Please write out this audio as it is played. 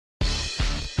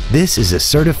This is a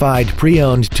certified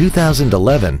pre-owned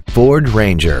 2011 Ford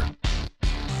Ranger.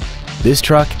 This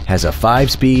truck has a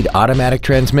 5-speed automatic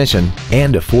transmission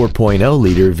and a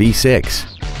 4.0-liter V6.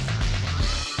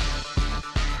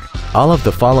 All of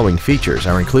the following features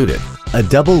are included: a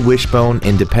double wishbone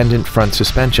independent front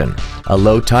suspension, a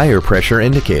low tire pressure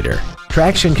indicator,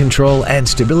 traction control and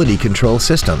stability control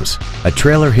systems, a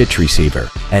trailer hitch receiver,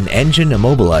 an engine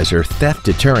immobilizer theft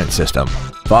deterrent system,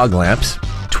 fog lamps,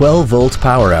 12-volt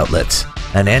power outlets,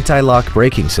 an anti-lock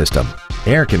braking system,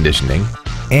 air conditioning,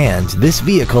 and this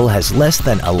vehicle has less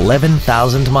than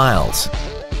 11,000 miles.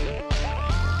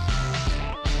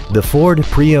 The Ford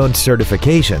Pre-Owned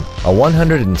certification, a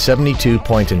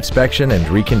 172-point inspection and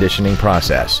reconditioning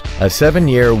process, a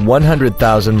 7-year,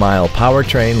 100,000-mile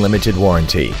powertrain limited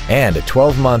warranty, and a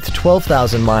 12-month,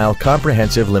 12,000-mile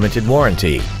comprehensive limited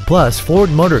warranty, plus Ford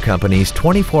Motor Company's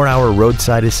 24-hour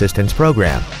roadside assistance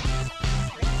program.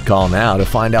 Call now to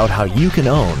find out how you can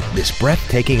own this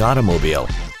breathtaking automobile.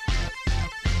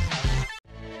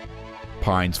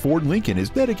 Pines Ford Lincoln is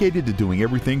dedicated to doing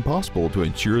everything possible to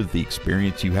ensure that the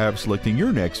experience you have selecting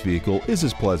your next vehicle is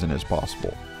as pleasant as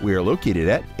possible. We are located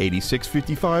at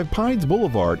 8655 Pines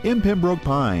Boulevard in Pembroke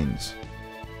Pines.